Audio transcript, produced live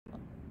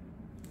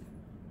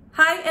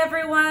Hi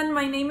everyone,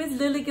 my name is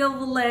Lili Gil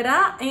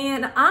Valletta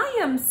and I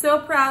am so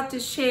proud to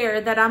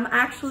share that I'm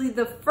actually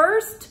the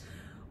first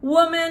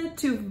woman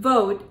to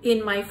vote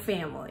in my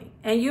family.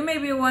 And you may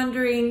be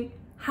wondering,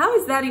 how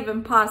is that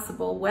even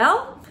possible?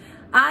 Well,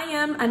 I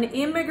am an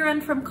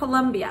immigrant from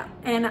Colombia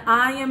and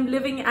I am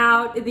living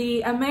out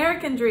the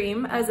American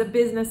dream as a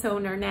business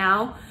owner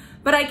now.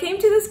 But I came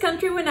to this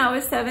country when I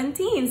was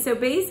 17. So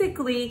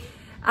basically,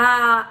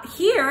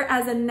 here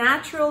as a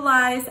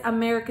naturalized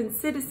American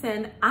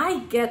citizen, I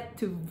get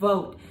to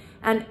vote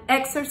and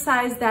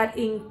exercise that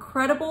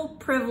incredible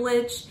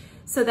privilege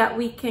so that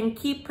we can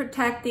keep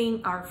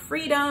protecting our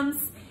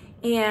freedoms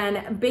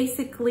and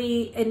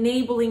basically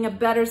enabling a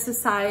better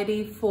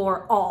society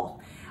for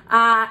all.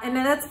 And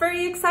that's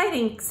very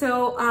exciting.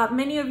 So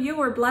many of you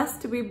were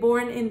blessed to be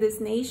born in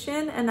this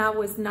nation and I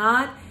was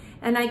not.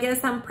 And I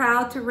guess I'm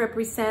proud to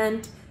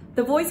represent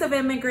the voice of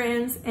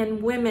immigrants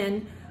and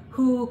women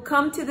who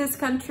come to this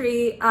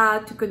country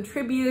to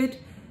contribute,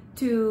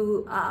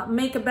 to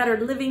make a better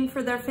living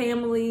for their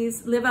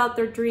families, live out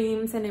their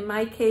dreams, and in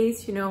my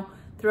case, you know,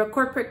 through a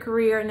corporate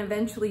career and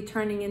eventually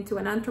turning into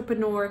an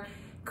entrepreneur,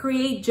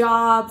 create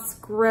jobs,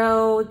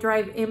 grow,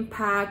 drive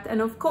impact, and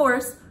of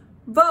course,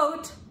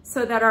 vote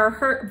so that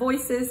our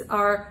voices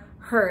are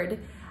heard.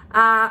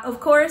 Of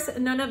course,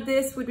 none of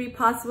this would be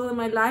possible in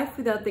my life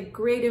without the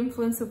great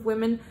influence of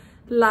women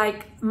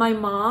like my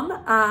mom.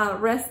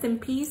 Rest in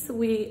peace.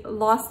 We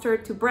lost her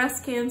to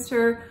breast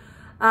cancer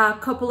a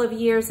couple of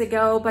years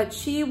ago, but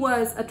she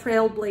was a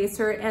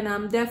trailblazer and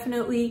I'm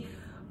definitely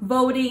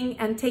voting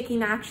and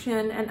taking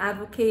action and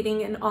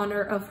advocating in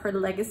honor of her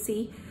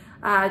legacy.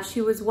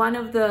 She was one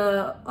of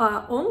the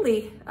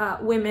only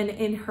women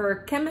in her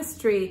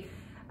chemistry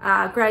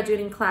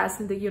graduating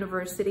class in the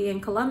university in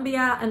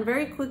Colombia, and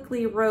very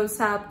quickly rose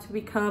up to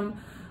become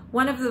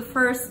one of the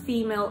first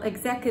female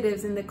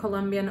executives in the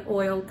Colombian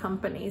oil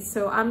companies.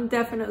 So I'm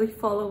definitely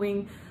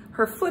following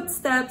her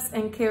footsteps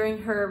and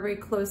carrying her very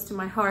close to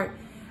my heart.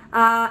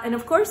 And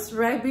of course,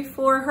 right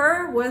before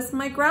her was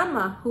my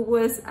grandma, who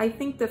was, I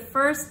think, the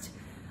first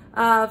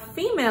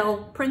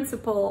female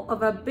principal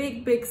of a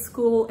big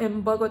school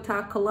in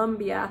Bogota,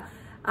 Colombia.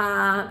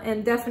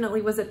 And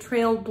definitely was a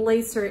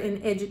trailblazer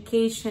in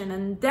education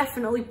and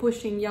definitely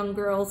pushing young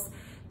girls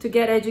to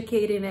get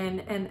educated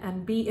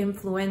and be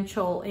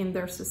influential in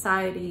their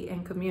society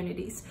and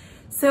communities.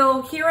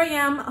 So here I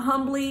am,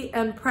 humbly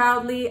and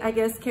proudly, I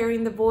guess,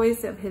 carrying the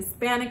voice of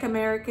Hispanic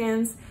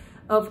Americans,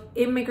 of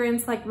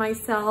immigrants like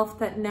myself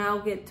that now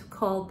get to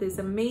call this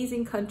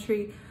amazing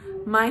country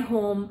my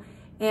home.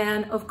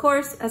 And of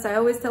course, as I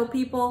always tell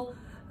people,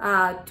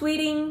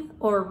 tweeting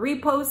or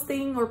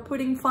reposting or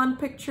putting fun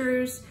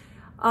pictures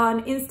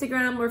on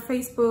Instagram or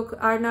Facebook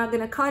are not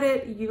gonna cut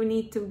it. You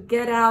need to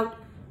get out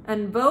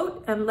and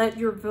vote and let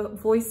your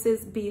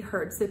voices be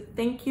heard. So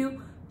thank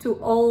you to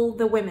all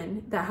the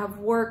women that have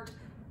worked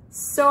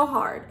so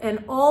hard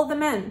and all the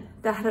men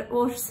that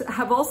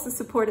have also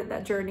supported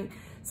that journey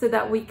so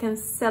that we can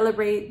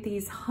celebrate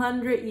these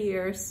 100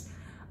 years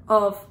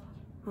of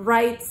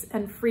rights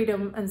and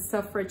freedom and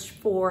suffrage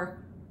for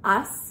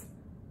us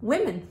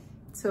women.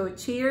 So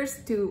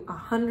cheers to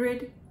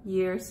 100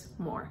 years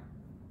more.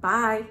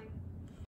 Bye.